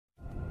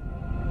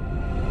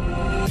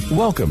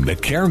Welcome to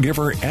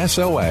Caregiver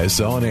SOS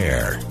On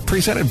Air,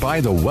 presented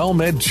by the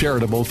WellMed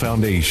Charitable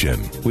Foundation,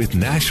 with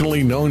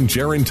nationally known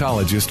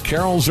gerontologist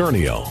Carol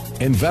Zernial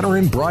and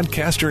veteran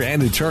broadcaster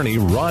and attorney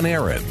Ron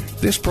Aaron.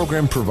 This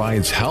program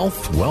provides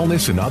health,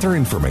 wellness, and other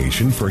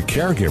information for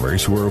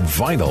caregivers who are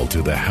vital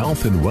to the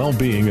health and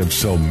well-being of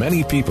so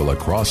many people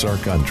across our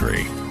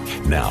country.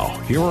 Now,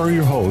 here are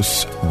your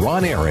hosts,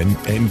 Ron Aaron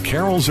and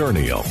Carol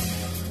Zernial.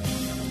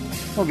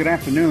 Well, good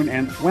afternoon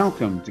and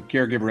welcome to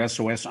Caregiver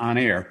SOS On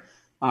Air.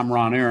 I'm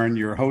Ron Aaron,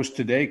 your host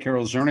today.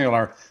 Carol Zernial,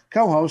 our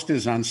co-host,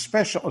 is on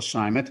special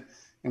assignment,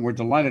 and we're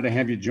delighted to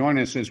have you join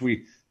us as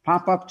we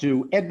pop up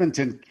to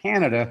Edmonton,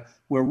 Canada,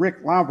 where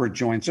Rick Lauber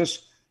joins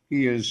us.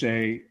 He is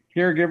a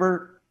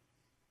caregiver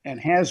and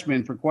has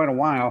been for quite a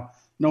while,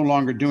 no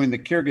longer doing the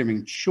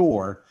caregiving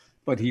chore,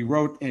 but he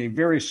wrote a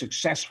very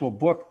successful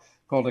book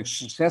called A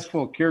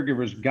Successful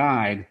Caregiver's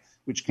Guide,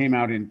 which came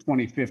out in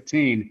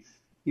 2015.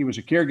 He was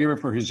a caregiver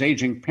for his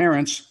aging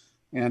parents,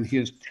 and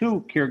his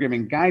 2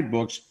 caregiving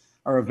guidebooks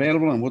are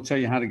available, and we'll tell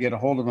you how to get a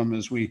hold of them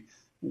as we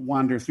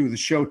wander through the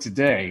show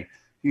today.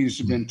 He's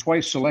been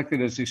twice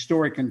selected as a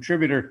story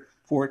contributor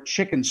for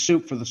Chicken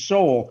Soup for the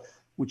Soul,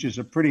 which is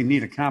a pretty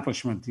neat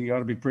accomplishment. He ought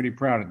to be pretty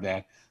proud of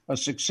that. A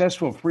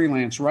successful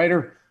freelance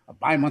writer, a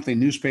bi-monthly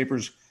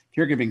newspaper's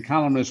caregiving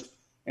columnist,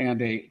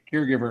 and a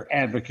caregiver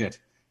advocate.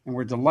 And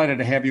we're delighted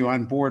to have you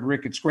on board,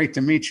 Rick. It's great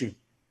to meet you.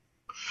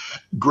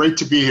 Great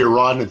to be here,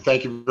 Ron, and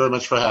thank you very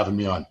much for having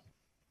me on.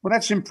 Well,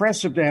 that's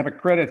impressive to have a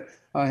credit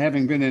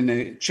having been in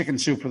a Chicken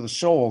Soup for the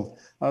Soul.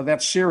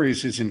 That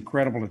series is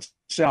incredible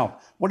itself.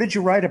 What did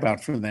you write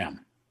about for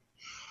them?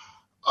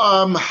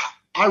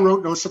 I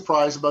wrote No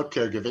Surprise about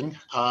caregiving,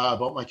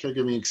 about my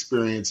caregiving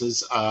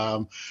experiences.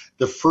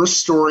 The first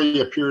story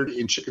appeared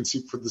in Chicken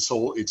Soup for the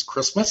Soul. It's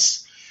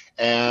Christmas.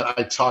 And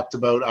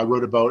I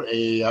wrote about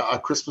a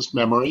Christmas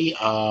memory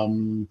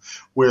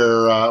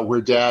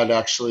where Dad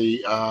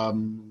actually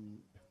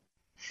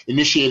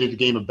initiated a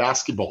game of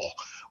basketball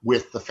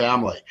with the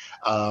family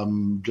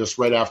just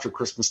right after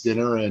Christmas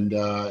dinner,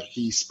 and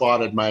he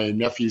spotted my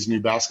nephew's new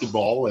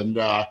basketball, and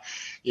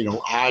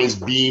eyes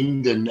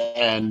beamed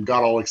and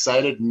got all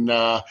excited, and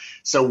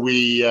so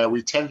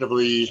we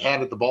tentatively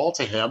handed the ball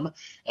to him,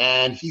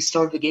 and he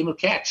started a game of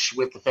catch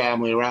with the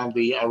family around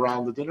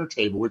the dinner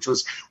table, which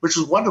was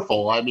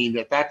wonderful. I mean,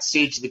 at that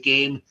stage of the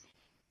game,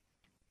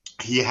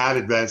 he had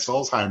advanced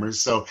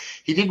Alzheimer's, so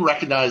he didn't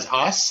recognize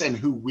us and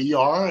who we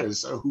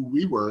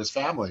were as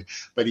family,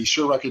 but he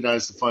sure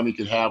recognized the fun he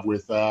could have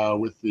with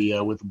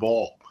the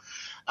ball.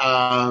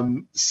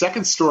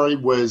 Second story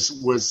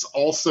was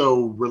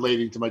also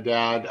relating to my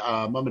dad.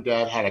 Mom and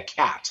Dad had a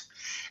cat,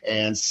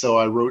 and so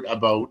I wrote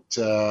about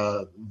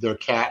their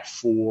cat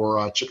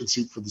for Chicken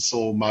Soup for the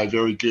Soul, My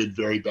Very Good,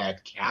 Very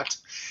Bad Cat.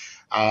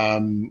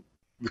 The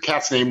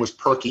cat's name was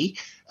Perky.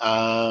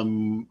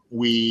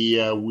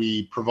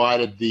 We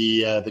provided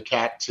the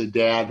cat to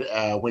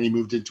Dad when he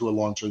moved into a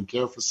long-term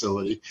care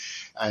facility,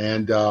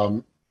 and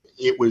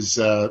it was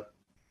a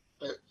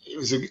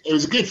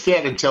good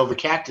fit until the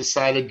cat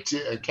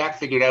cat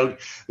figured out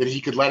that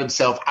he could let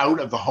himself out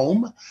of the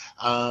home,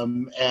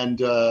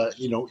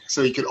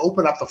 so he could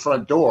open up the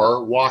front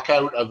door, walk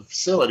out of the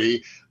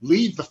facility,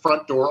 leave the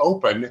front door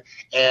open,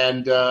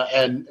 and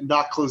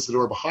not close the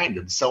door behind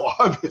him. So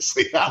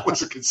obviously that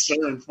was a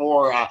concern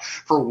for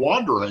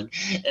wandering,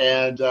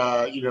 and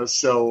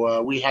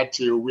so we had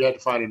to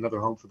find another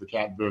home for the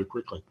cat very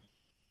quickly.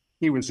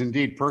 He was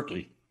indeed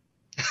perky.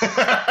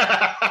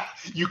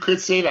 You could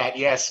say that,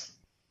 yes.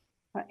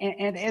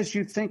 And as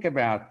you think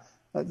about,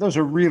 those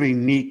are really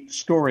neat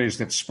stories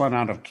that spun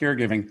out of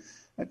caregiving.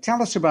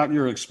 Tell us about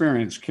your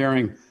experience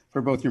caring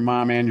for both your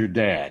mom and your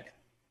dad.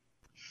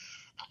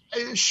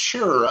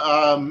 Sure.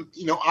 I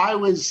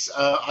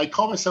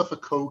call myself a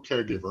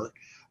co-caregiver.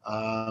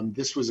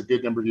 This was a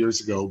good number of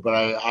years ago, but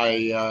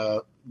I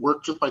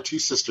worked with my 2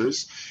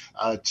 sisters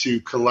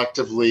to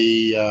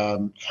collectively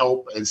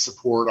help and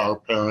support our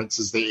parents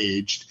as they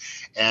aged.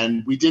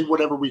 And we did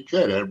whatever we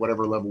could at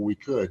whatever level we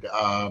could.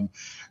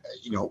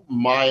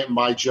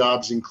 My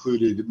jobs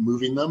included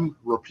moving them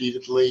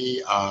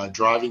repeatedly,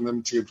 driving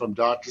them to and from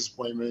doctor's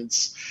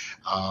appointments,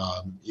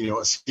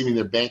 assuming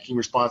their banking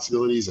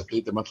responsibilities. I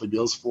paid their monthly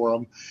bills for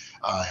them,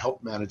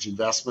 helped manage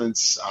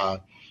investments.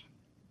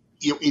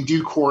 In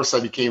due course, I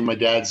became my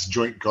dad's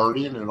joint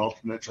guardian and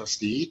alternate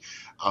trustee.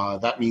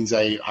 That means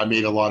I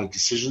made a lot of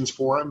decisions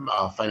for him,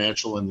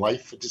 financial and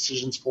life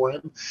decisions for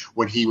him,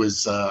 when he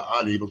was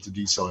unable to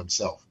do so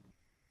himself.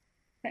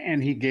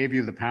 And he gave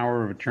you the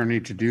power of attorney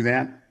to do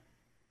that?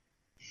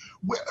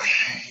 Well,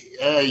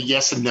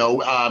 yes and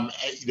no.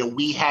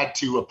 We had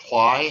to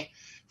apply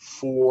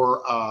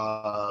for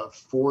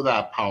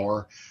that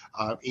power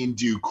in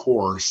due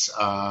course.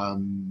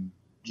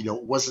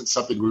 It wasn't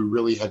something we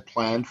really had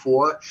planned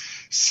for.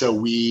 So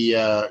we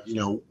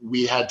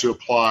had to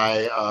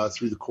apply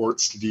through the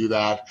courts to do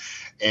that.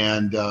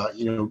 And,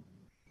 Dad,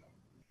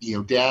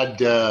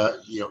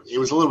 it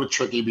was a little bit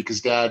tricky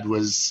because Dad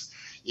was,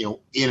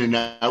 in and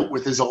out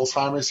with his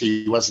Alzheimer's.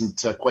 He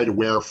wasn't quite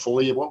aware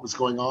fully of what was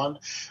going on,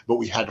 but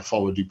we had to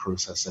follow due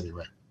process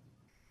anyway.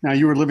 Now,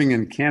 you were living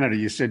in Canada.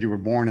 You said you were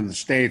born in the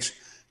States.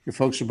 Your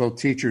folks are both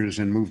teachers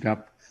and moved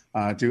up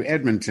to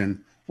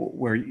Edmonton,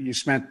 where you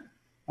spent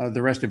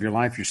the rest of your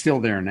life. You're still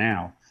there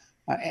now.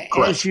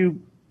 As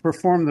you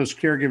perform those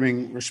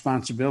caregiving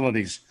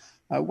responsibilities,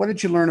 what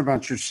did you learn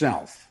about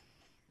yourself?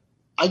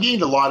 I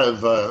gained a lot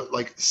of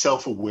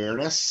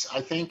self-awareness,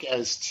 I think,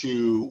 as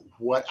to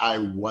what I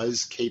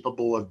was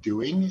capable of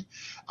doing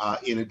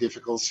in a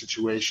difficult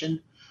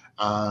situation.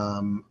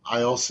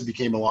 I also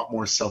became a lot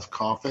more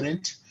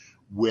self-confident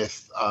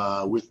with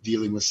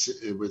dealing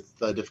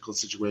with difficult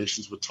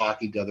situations, with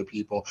talking to other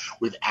people,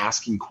 with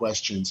asking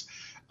questions.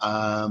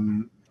 I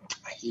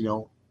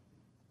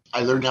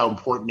learned how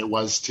important it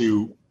was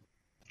to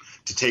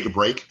take a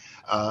break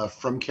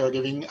from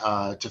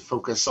caregiving, to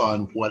focus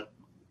on what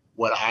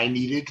I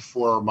needed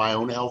for my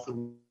own health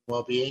and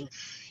well-being.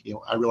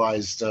 I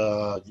realized,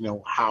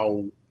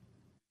 how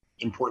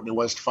important it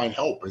was to find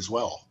help as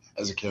well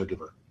as a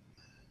caregiver.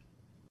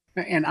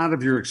 And out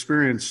of your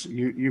experience,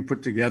 you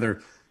put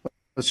together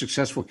a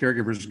Successful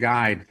Caregiver's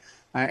Guide.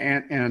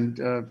 And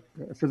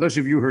for those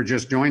of you who are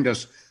just joined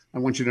us, I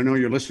want you to know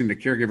you're listening to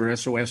Caregiver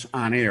SOS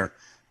On Air.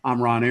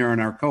 I'm Ron Aaron,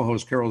 our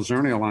co-host Carol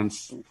Zernial on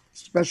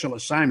special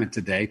assignment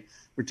today.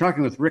 We're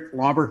talking with Rick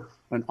Lauber,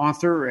 an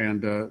author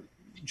and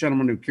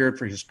gentleman who cared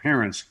for his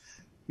parents.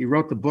 He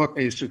wrote the book,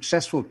 A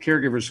Successful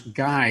Caregiver's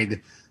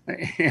Guide.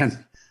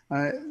 And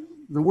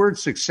the word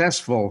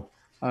successful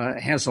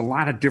has a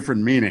lot of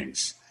different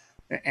meanings.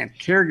 And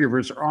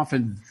caregivers are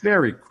often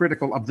very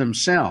critical of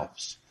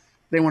themselves.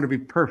 They want to be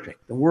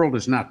perfect. The world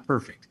is not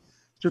perfect.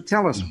 So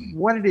tell us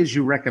what it is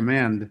you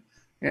recommend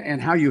and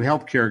how you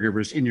help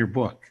caregivers in your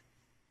book.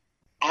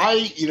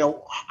 I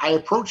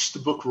approached the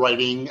book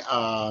writing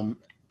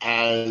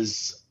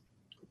as,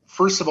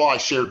 first of all, I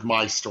shared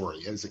my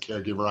story as a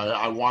caregiver.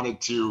 I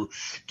wanted to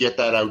get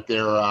that out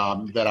there,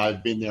 that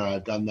I've been there,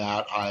 I've done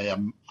that.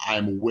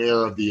 I'm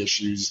aware of the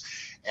issues,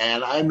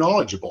 and I'm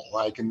knowledgeable.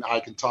 I can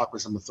talk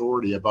with some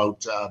authority about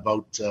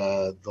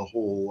the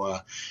whole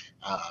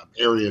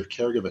area of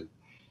caregiving.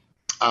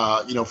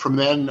 From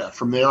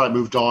there, I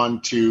moved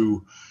on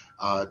to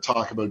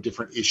talk about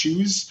different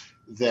issues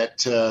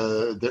that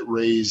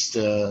raised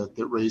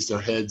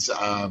their heads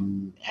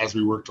as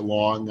we worked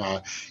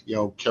along.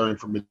 Caring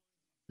from a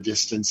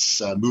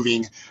distance,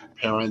 moving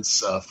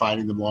parents,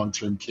 finding them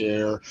long-term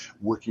care,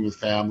 working with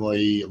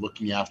family,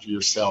 looking after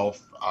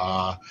yourself,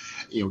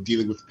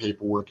 dealing with the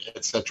paperwork,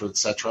 et cetera, et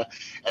cetera.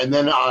 And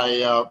then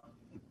I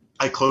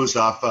closed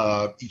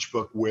off each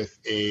book with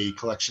a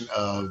collection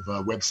of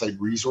website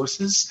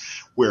resources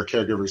where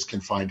caregivers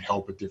can find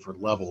help at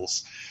different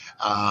levels.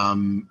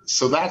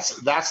 So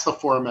that's the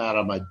format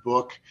of my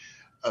book,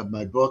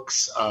 my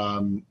books.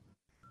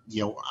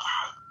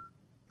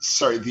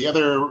 Sorry, the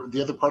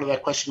other part of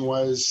that question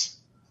was?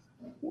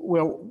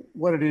 Well,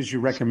 what it is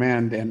you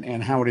recommend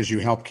and how it is you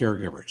help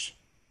caregivers.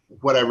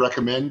 What I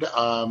recommend,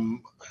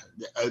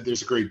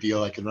 there's a great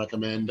deal I can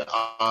recommend.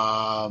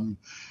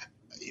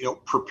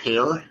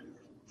 Prepare.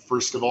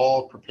 First of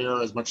all,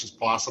 prepare as much as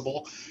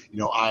possible.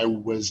 I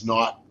was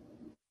not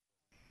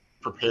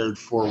prepared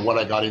for what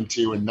I got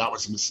into, and that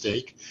was a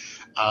mistake.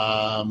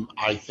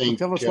 I think.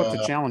 Tell us what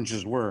the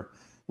challenges were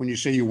when you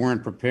say you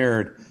weren't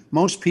prepared.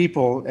 Most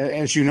people,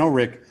 as you know,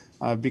 Rick,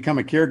 become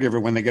a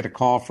caregiver when they get a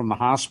call from the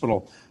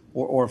hospital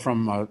or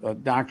from a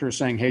doctor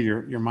saying, hey,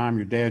 your mom,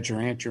 your dad,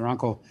 your aunt, your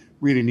uncle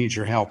really needs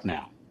your help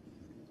now.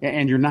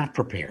 And you're not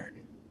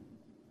prepared.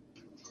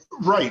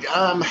 Right.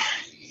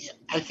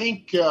 I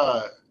think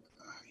the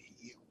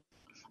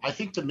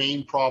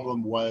main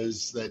problem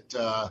was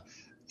that,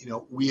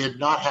 we had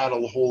not had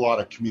a whole lot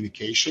of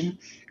communication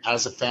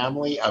as a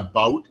family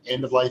about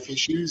end-of-life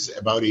issues,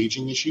 about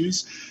aging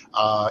issues.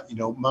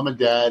 Mom and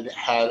dad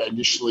had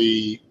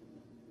initially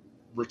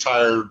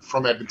retired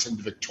from Edmonton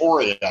to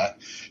Victoria,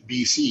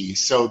 BC.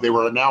 So they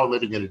were now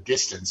living at a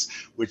distance,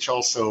 which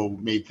also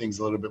made things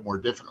a lot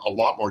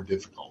more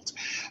difficult.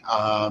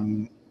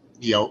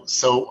 We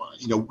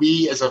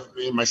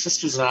my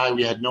sisters and I,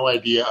 we had no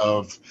idea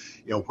of,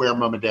 where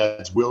mom and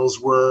dad's wills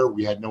were.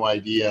 We had no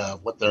idea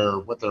what their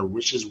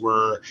wishes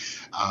were.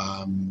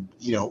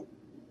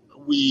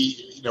 We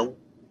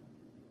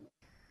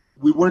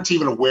weren't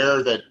even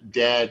aware that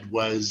dad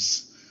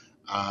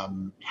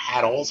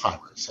had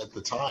Alzheimer's at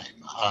the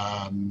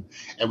time.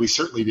 And we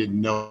certainly didn't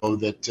know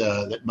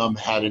that mom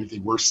had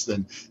anything worse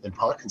than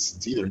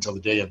Parkinson's either until the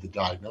day of the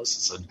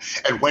diagnosis.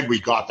 And when we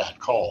got that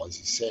call, as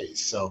you say.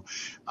 So,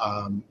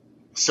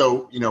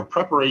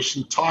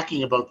 preparation,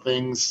 talking about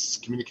things,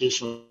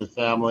 communication with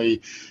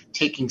family,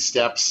 taking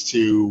steps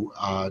to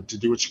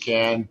do what you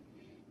can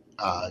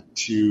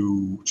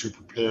to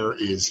prepare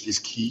is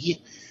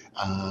key.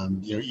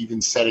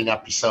 Even setting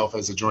up yourself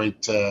as a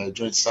joint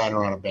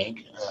signer on a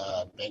bank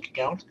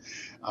account,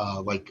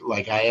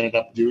 like I ended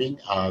up doing,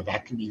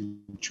 that can be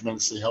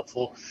tremendously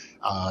helpful.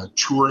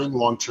 Touring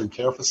long-term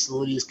care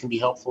facilities can be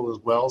helpful as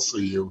well, so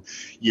you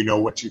know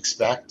what to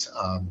expect.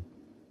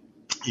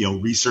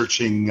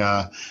 Researching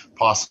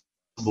possible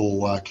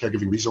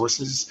caregiving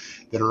resources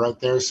that are out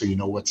there, so you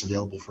know what's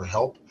available for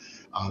help.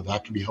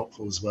 that can be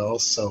helpful as well.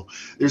 So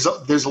there's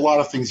a lot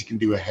of things you can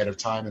do ahead of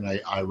time, and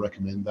I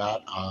recommend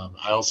that.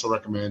 I also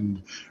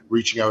recommend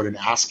reaching out and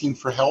asking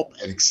for help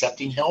and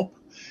accepting help.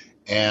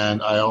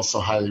 And I also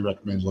highly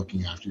recommend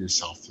looking after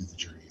yourself through the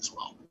journey as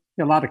well.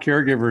 A lot of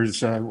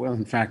caregivers, well,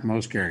 in fact,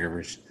 most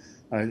caregivers,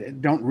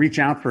 don't reach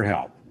out for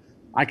help.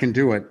 I can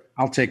do it.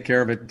 I'll take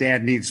care of it.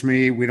 Dad needs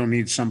me. We don't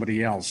need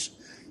somebody else.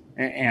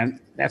 And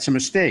that's a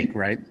mistake,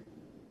 right?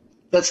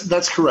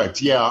 That's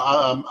correct. Yeah.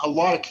 A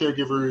lot of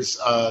caregivers,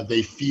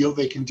 they feel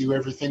they can do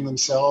everything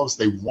themselves.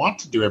 They want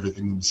to do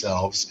everything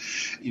themselves.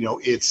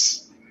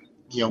 It's,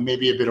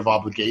 maybe a bit of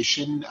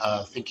obligation,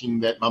 thinking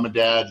that mom and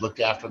dad looked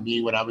after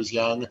me when I was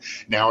young.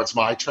 Now it's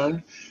my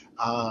turn.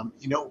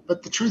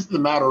 But the truth of the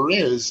matter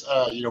is,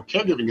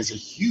 caregiving is a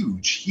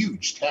huge,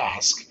 huge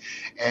task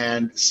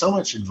and so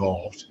much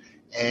involved.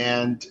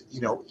 And,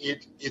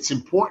 it's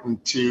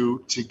important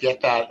to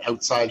get that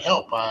outside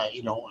help.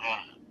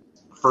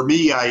 For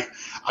me, I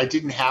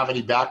didn't have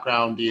any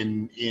background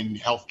in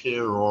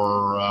healthcare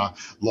or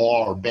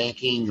law or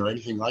banking or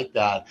anything like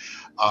that.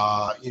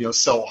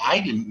 So I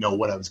didn't know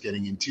what I was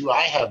getting into.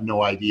 I have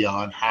no idea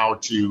on how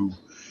to,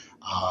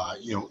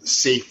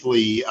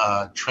 safely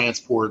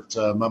transport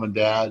mom and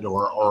dad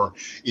or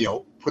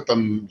put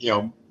them,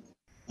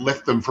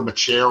 lift them from a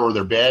chair or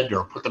their bed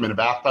or put them in a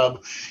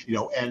bathtub,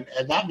 and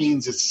that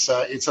means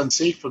it's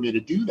unsafe for me to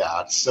do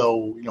that.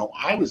 So,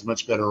 I was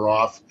much better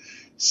off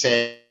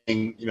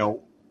saying,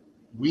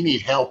 we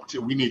need help.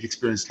 We need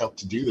experienced help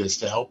to do this,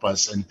 to help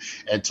us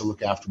and to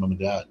look after mom and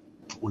dad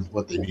with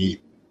what they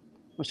need.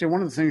 Well, see,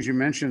 one of the things you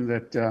mentioned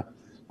that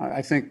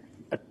I think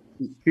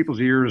people's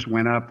ears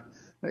went up.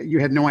 You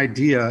had no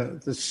idea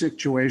the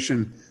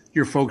situation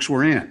your folks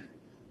were in.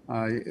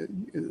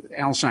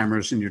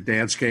 Alzheimer's in your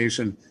dad's case.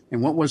 And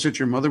what was it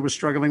your mother was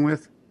struggling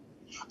with?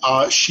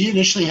 She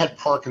initially had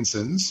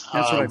Parkinson's.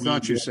 That's what I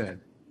thought you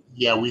said.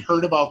 Yeah, we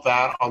heard about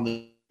that on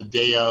the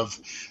day of,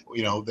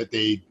 that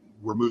they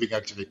were moving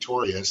out to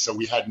Victoria. So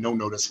we had no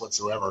notice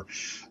whatsoever.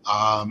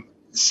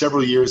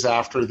 Several years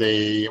after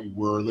they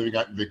were living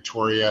out in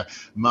Victoria,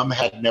 mom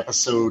had an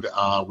episode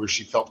where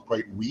she felt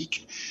quite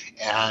weak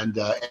and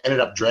ended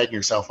up dragging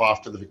herself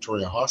off to the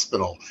Victoria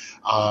Hospital.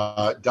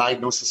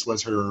 Diagnosis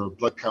was her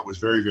blood count was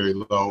very, very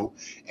low,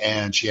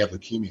 and she had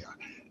leukemia.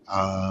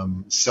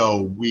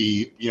 So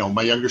we,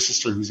 my younger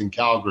sister who's in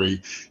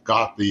Calgary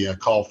got the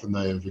call from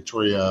the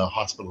Victoria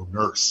Hospital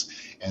nurse,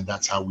 and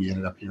that's how we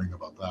ended up hearing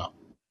about that.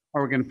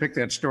 We're going to pick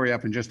that story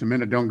up in just a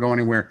minute. Don't go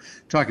anywhere.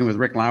 Talking with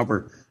Rick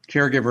Lauber,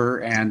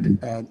 caregiver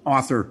and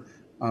author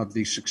of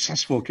the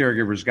Successful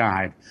Caregiver's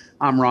Guide.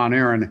 I'm Ron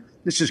Aaron.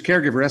 This is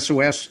Caregiver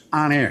SOS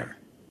On Air.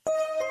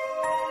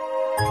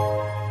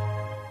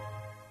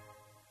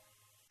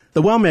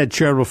 The WellMed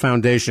Charitable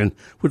Foundation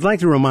would like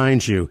to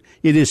remind you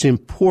it is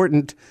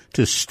important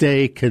to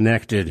stay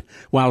connected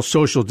while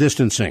social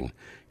distancing.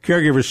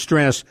 Caregiver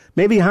stress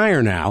may be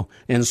higher now,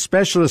 and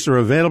specialists are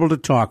available to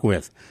talk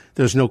with.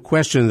 There's no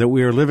question that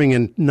we are living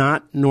in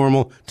not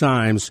normal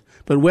times,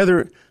 but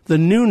whether the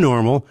new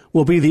normal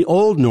will be the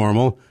old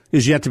normal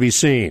is yet to be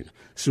seen.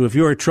 So if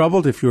you're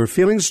troubled, if you're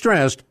feeling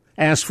stressed,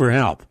 ask for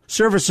help.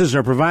 Services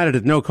are provided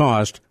at no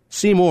cost.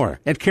 See more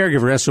at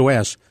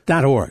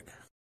caregiversos.org.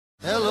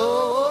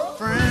 Hello,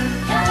 friend.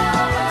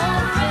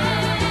 Hello,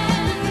 friend.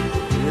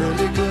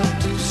 Really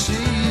good to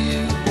see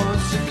you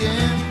once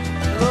again.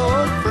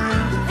 Hello,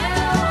 friend.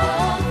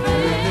 Hello,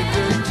 friend. Really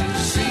good to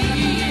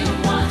see you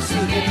once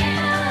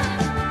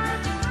again.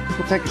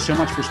 Well, thank you so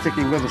much for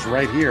sticking with us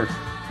right here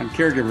on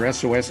Caregiver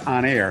SOS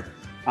On Air.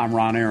 I'm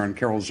Ron Aaron.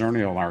 Carol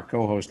Zernial, our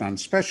co-host on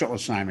special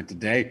assignment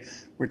today.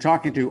 We're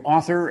talking to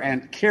author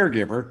and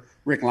caregiver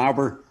Rick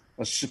Lauber.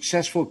 A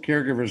Successful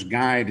Caregiver's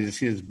Guide is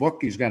his book.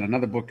 He's got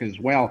another book as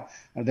well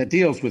that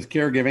deals with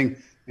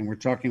caregiving, and we're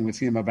talking with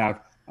him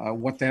about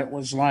what that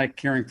was like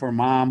caring for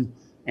mom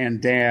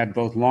and dad,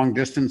 both long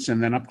distance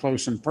and then up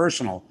close and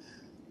personal.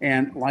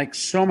 And like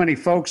so many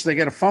folks, they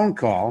get a phone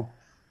call.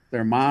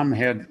 Their mom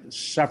had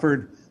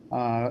suffered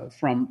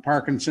from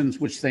Parkinson's,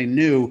 which they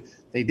knew.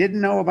 They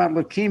didn't know about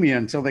leukemia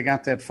until they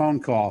got that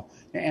phone call.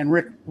 And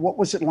Rick, what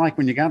was it like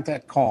when you got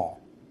that call?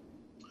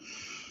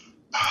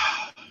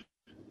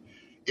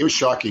 It was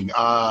shocking.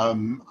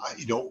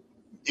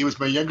 It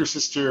was my younger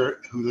sister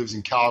who lives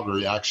in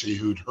Calgary, actually,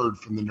 who'd heard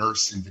from the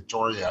nurse in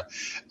Victoria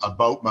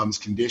about mom's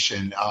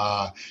condition.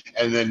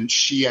 And then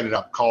she ended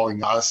up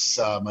calling us,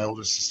 my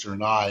older sister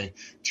and I,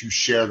 to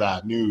share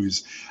that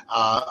news.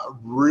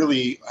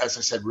 Really, as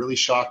I said, really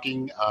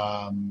shocking.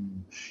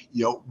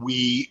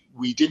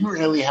 We didn't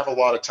really have a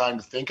lot of time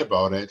to think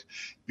about it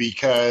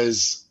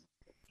because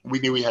we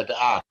knew we had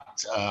to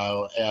act.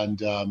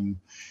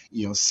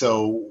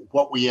 So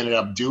what we ended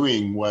up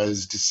doing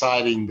was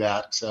deciding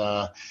that,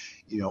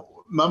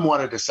 mom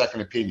wanted a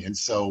second opinion.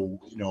 So,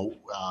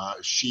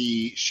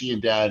 she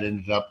and dad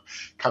ended up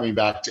coming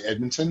back to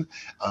Edmonton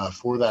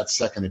for that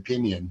second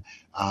opinion.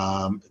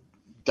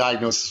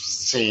 Diagnosis was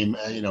the same,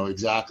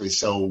 exactly.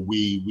 So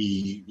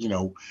we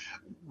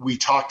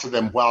talked to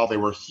them while they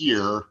were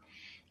here,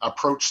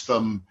 approached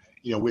them,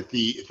 with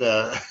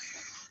the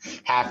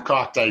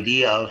half-cocked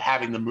idea of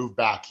having them move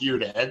back here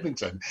to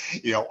Edmonton,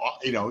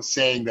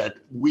 saying that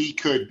we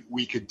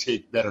could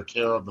take better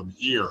care of them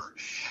here.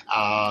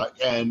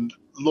 And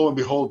lo and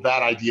behold,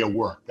 that idea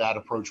worked. That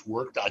approach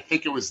worked. I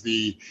think it was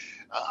the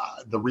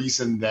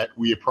reason that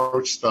we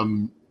approached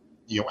them,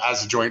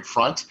 as a joint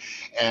front.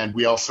 And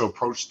we also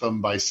approached them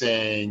by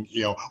saying,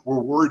 we're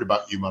worried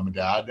about you, Mom and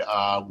Dad.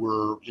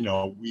 We're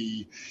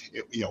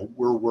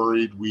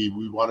worried.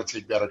 We want to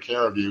take better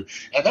care of you.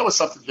 And that was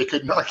something they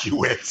couldn't argue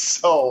with.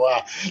 So,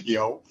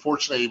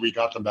 fortunately, we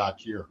got them back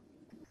here.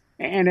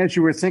 And as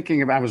you were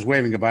thinking about, I was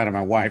waving goodbye to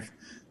my wife.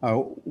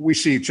 We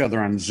see each other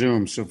on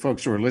Zoom. So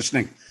folks who are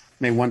listening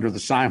may wonder the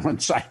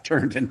silence. I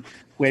turned and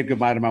waved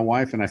goodbye to my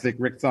wife. And I think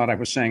Rick thought I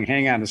was saying,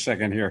 hang on a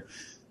second here.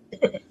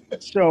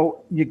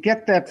 So you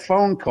get that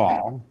phone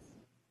call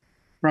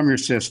from your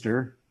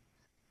sister.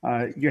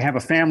 You have a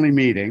family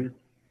meeting,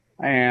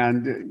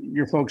 and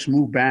your folks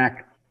move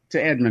back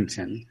to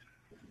Edmonton.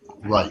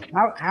 Right.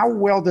 How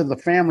well did the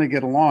family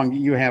get along?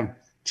 You have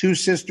two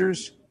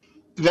sisters?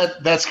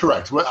 That's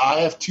correct. Well, I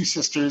have two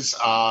sisters.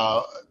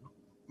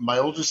 My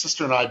older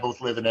sister and I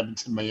both live in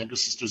Edmonton. My younger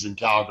sister's in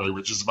Calgary,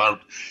 which is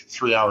about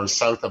 3 hours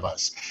south of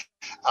us.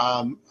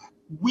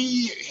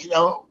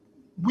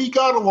 We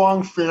got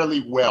along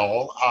fairly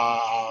well.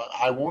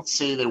 I won't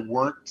say there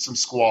weren't some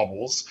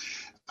squabbles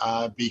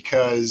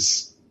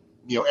because,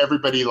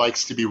 everybody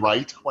likes to be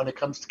right when it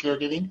comes to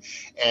caregiving.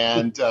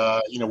 And,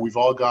 we've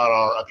all got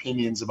our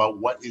opinions about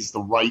what is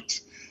the right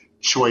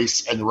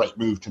choice and the right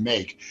move to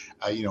make.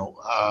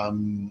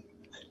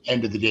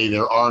 End of the day,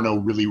 there are no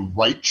really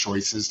right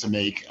choices to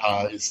make.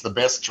 It's the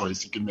best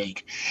choice you can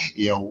make,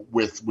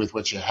 with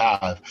what you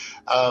have.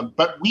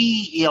 But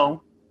we,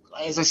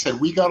 as I said,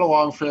 we got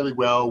along fairly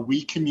well.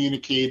 We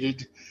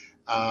communicated.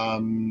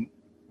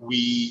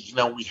 We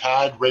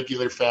had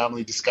regular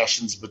family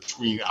discussions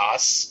between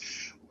us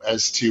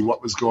as to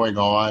what was going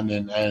on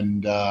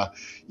and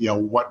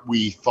what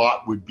we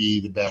thought would be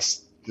the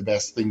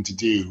best thing to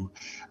do.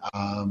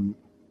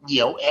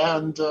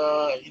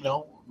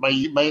 My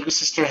younger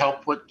sister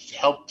helped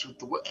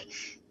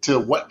to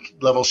what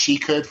level she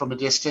could from a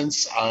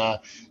distance. My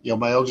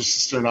older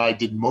sister and I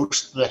did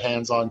most of the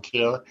hands-on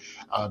care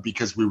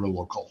because we were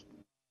local.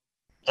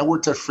 And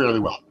worked out fairly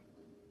well.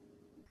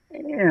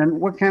 And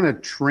what kind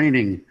of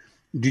training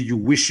do you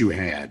wish you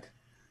had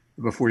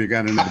before you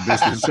got into the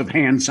business of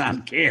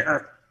hands-on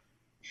care?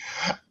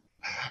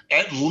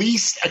 At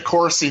least a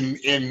course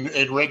in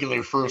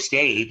regular first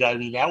aid. I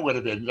mean, that would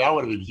have been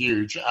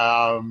huge. Would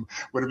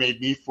have made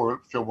me feel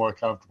more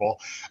comfortable.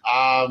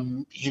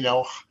 I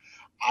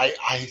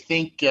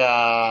think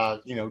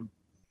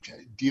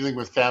dealing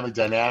with family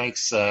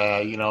dynamics,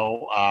 that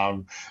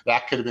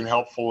could have been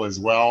helpful as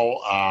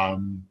well.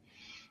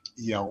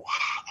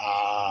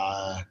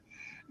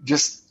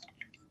 Just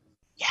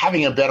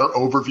having a better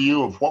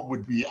overview of what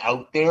would be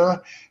out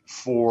there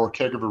for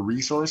caregiver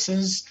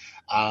resources.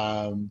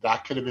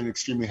 That could have been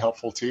extremely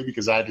helpful too,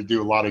 because I had to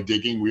do a lot of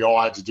digging. We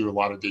all had to do a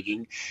lot of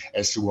digging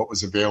as to what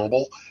was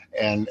available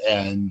and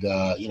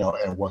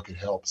what could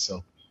help.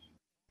 So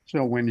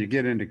when you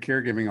get into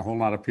caregiving, a whole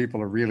lot of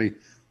people are really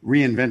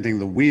reinventing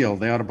the wheel.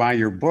 They ought to buy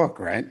your book,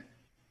 right?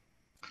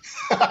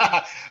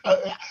 I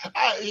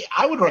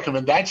would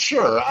recommend that.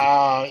 Sure.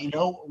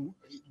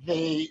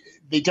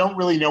 They don't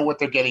really know what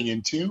they're getting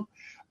into.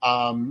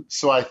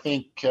 So I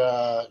think,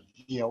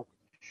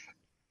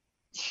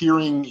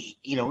 hearing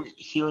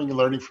and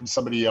learning from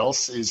somebody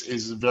else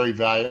is very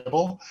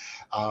valuable.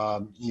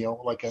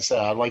 Like I said,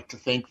 I like to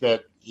think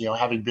that,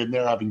 having been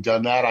there, having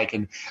done that, I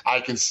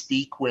can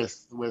speak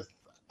with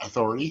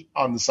authority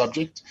on the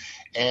subject.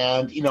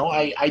 And,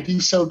 I do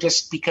so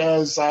just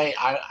because I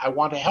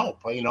want to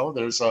help.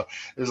 There's a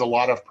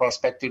lot of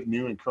prospective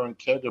new and current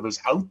caregivers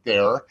out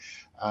there.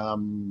 I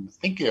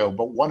think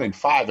about 1 in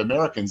 5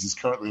 Americans is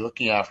currently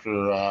looking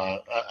after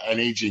an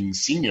aging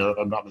senior, if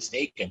I'm not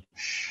mistaken.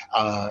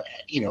 And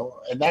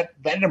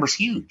that number's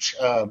huge.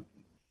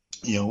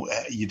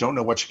 You don't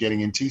know what you're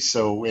getting into,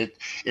 so it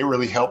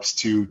really helps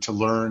to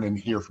learn and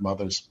hear from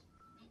others.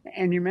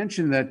 And you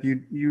mentioned that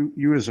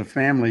you as a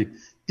family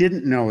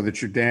didn't know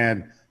that your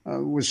dad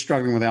was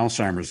struggling with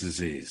Alzheimer's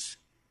disease.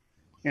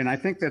 And I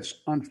think that's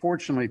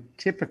unfortunately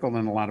typical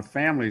in a lot of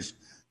families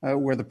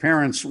where the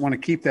parents want to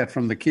keep that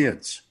from the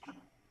kids.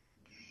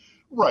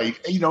 Right.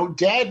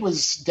 Dad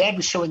was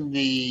showing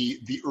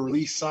the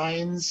early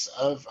signs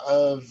of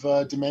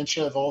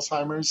dementia, of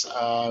Alzheimer's.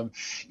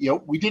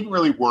 We didn't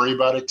really worry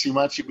about it too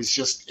much. It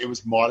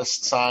was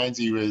modest signs.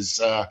 He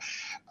was,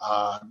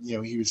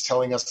 he was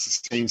telling us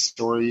the same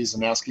stories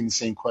and asking the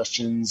same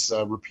questions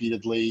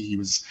repeatedly. He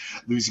was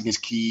losing his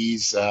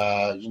keys,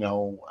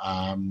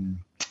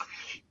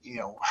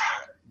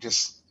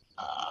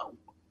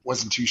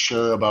 wasn't too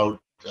sure about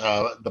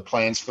the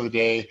plans for the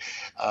day,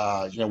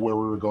 where we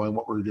were going,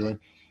 what we were doing.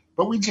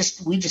 But we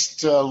just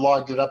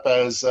logged it up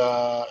as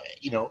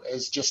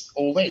as just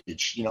old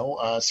age,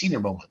 senior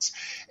moments,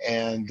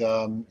 and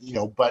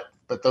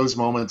but those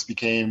moments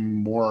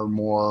became more and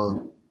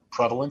more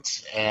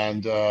prevalent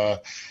and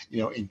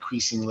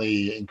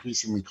increasingly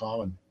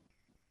common.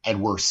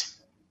 and worse.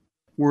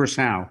 Worse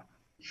how?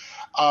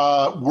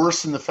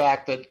 Worse in the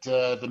fact that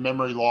the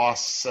memory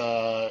loss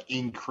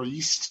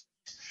increased.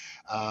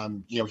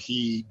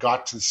 He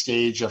got to the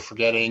stage of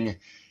forgetting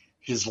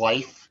his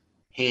life,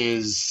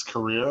 his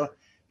career,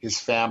 his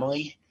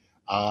family.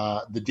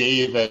 The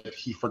day that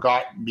he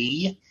forgot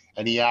me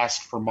and he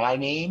asked for my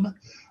name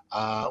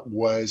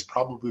was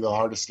probably the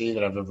hardest day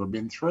that I've ever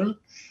been through.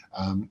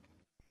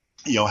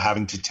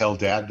 Having to tell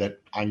Dad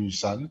that I'm your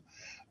son.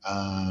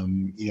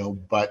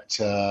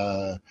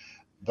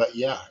 But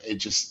yeah, it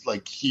just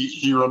like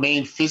he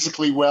remained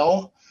physically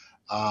well,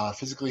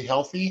 physically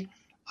healthy,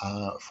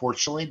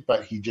 fortunately,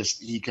 but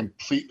he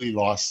completely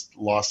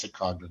lost it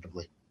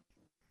cognitively.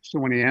 So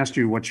when he asked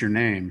you what's your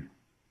name,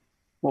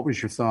 what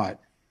was your thought?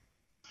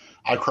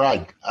 I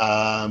cried.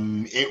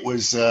 It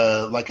was,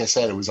 like I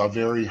said, it was a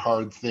very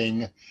hard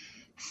thing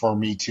for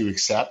me to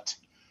accept.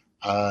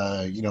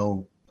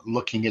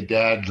 Looking at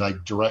Dad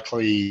like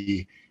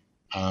directly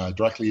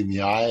in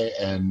the eye,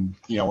 and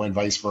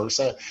vice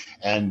versa,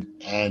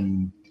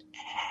 and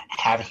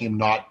having him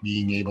not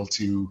being able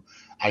to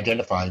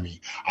identify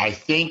me. I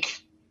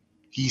think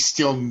he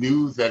still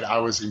knew that I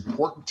was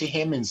important to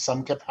him in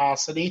some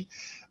capacity,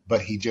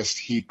 but he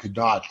could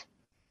not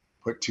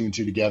put two and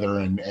two together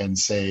and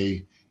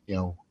say,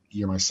 you're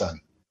my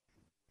son.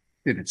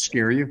 Did it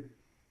scare you?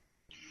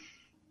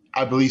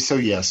 I believe so,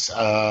 yes.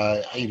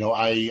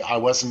 I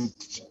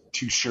wasn't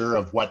too sure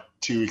of what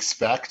to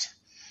expect.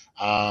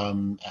 How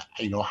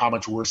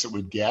much worse it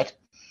would get.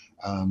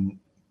 I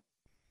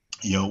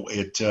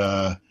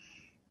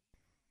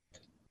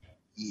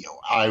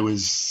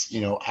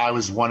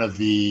was one of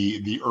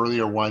the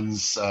earlier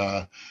ones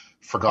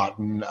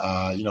forgotten.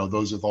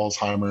 Those with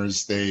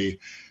Alzheimer's, they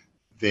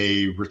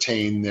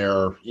retain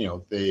their,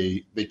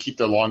 they keep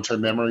their long-term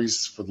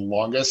memories for the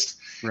longest.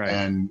 Right.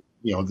 And,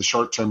 the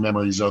short-term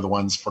memories are the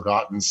ones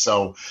forgotten.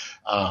 So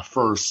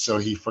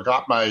he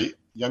forgot my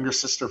younger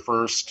sister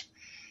first.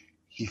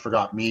 He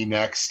forgot me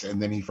next,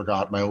 and then he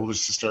forgot my older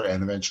sister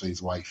and eventually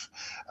his wife,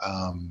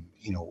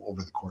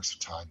 over the course of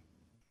time.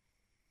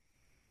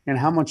 And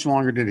how much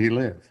longer did he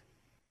live?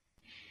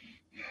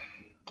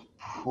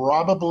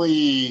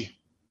 Probably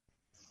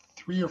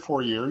 3 or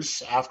 4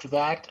 years after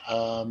that.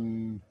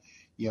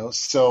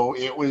 So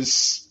it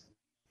was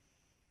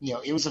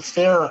a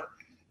fair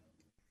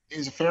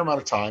amount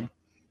of time,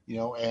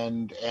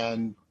 and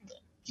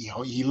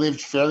he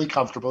lived fairly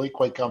comfortably,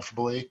 quite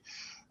comfortably.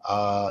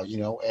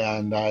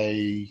 And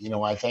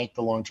I thank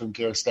the long-term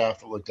care staff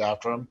that looked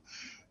after him.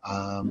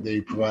 They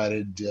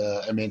provided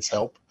immense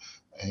help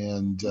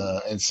and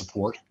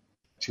support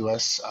to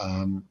us.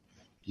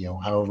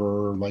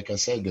 However, like I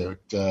said,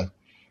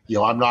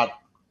 I'm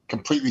not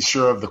completely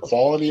sure of the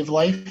quality of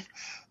life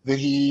that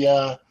he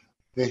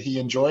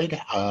enjoyed.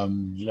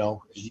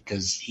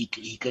 Because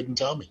he couldn't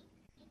tell me.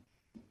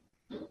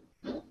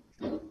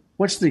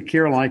 What's the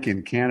care like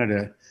in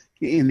Canada?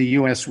 In the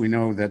U.S., we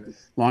know that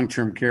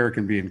long-term care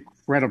can be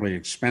incredibly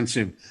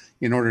expensive.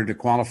 In order to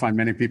qualify,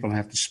 many people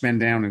have to spend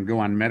down and go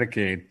on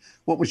Medicaid.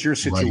 What was your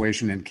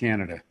situation in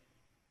Canada?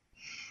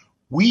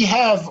 We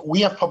have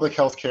public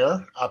health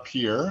care up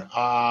here,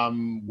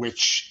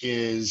 which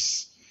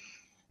is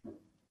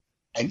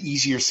an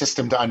easier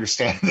system to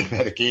understand than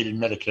Medicaid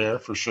and Medicare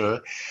for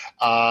sure.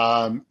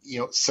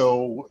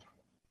 So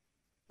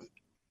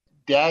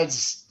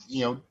Dad's,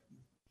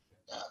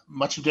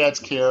 much of Dad's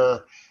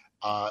care,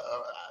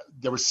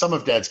 there was some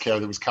of Dad's care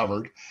that was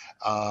covered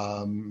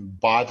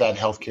by that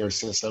healthcare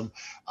system.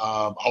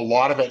 A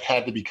lot of it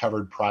had to be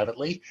covered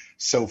privately.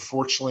 So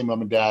fortunately, Mom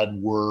and Dad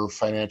were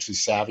financially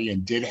savvy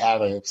and did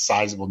have a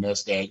sizable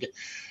nest egg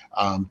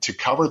to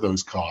cover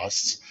those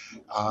costs.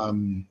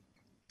 I'm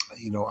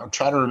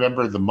trying to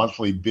remember the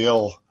monthly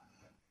bill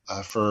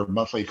for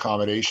monthly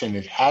accommodation.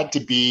 It had to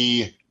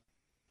be,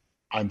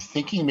 I'm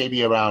thinking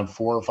maybe around $4,000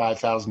 or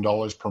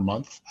 $5,000 per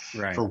month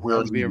for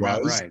where he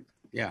was. Right.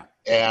 Yeah.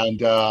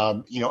 And,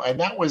 and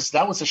that was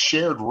a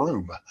shared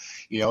room,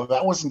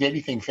 that wasn't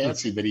anything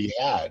fancy that he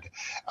had,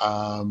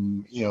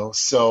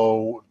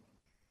 so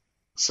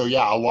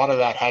yeah, a lot of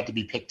that had to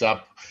be picked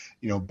up,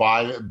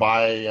 by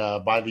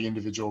the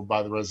individual,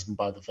 by the resident,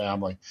 by the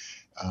family,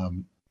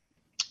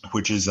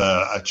 which is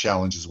a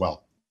challenge as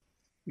well.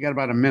 We got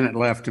about a minute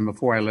left. And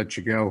before I let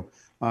you go,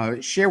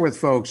 share with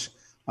folks,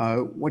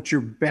 what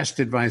your best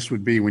advice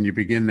would be when you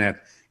begin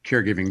that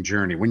caregiving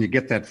journey, when you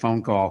get that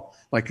phone call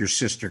like your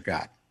sister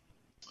got.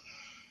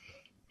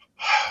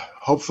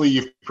 Hopefully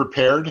you've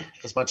prepared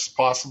as much as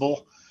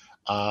possible.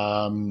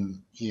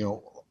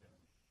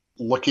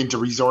 Look into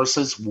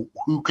resources,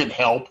 who can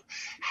help,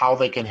 how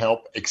they can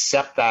help,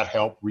 accept that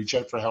help, reach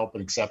out for help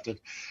and accept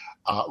it.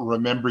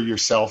 Remember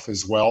yourself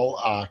as well.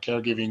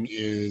 Caregiving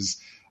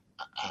is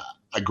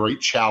a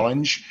great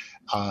challenge.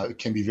 It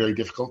can be very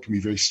difficult, can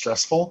be very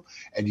stressful,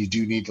 and you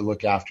do need to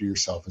look after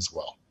yourself as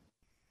well.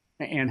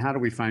 And how do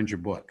we find your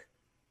book?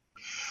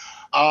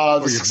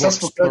 The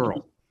Successful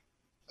plural.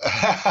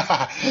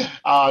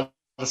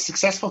 The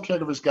Successful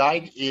Caregiver's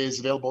Guide is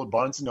available at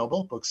Barnes &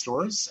 Noble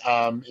bookstores.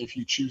 If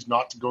you choose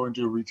not to go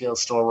into a retail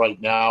store right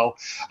now,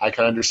 I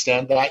can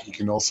understand that. You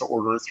can also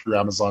order it through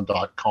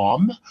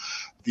Amazon.com.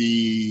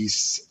 The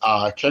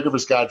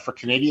Caregiver's Guide for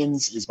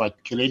Canadians is my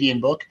Canadian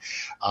book.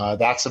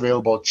 That's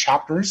available at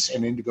Chapters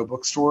and Indigo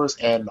bookstores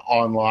and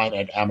online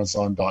at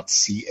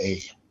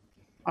Amazon.ca.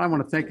 I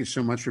want to thank you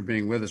so much for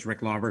being with us,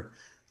 Rick Lauber.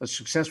 The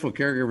Successful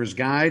Caregiver's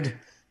Guide,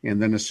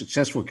 and then the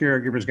Successful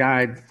Caregiver's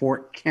Guide for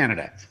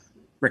Canada.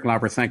 Rick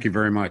Lauber, thank you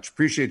very much.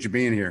 Appreciate you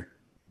being here.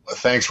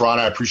 Thanks, Ron.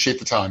 I appreciate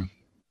the time.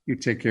 You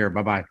take care.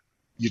 Bye-bye.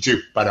 You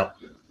too. Bye now.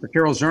 For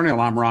Carol Zernial,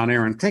 I'm Ron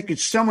Aaron. Thank you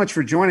so much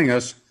for joining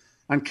us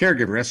on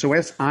Caregiver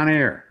SOS On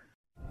Air.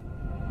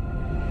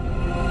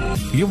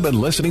 You've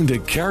been listening to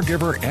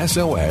Caregiver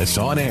SOS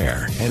On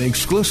Air, an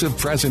exclusive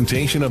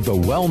presentation of the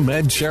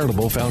WellMed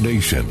Charitable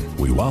Foundation.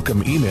 We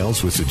welcome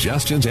emails with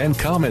suggestions and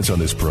comments on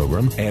this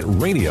program at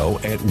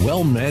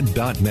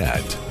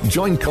radio@wellmed.net.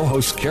 Join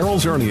co-hosts Carol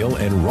Zernial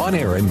and Ron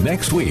Aaron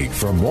next week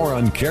for more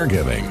on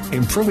caregiving,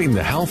 improving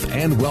the health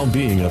and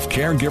well-being of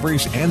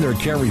caregivers and their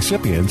care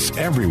recipients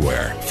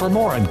everywhere. For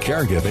more on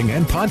caregiving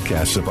and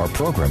podcasts of our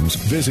programs,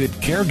 visit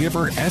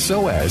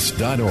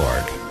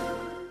caregiversos.org.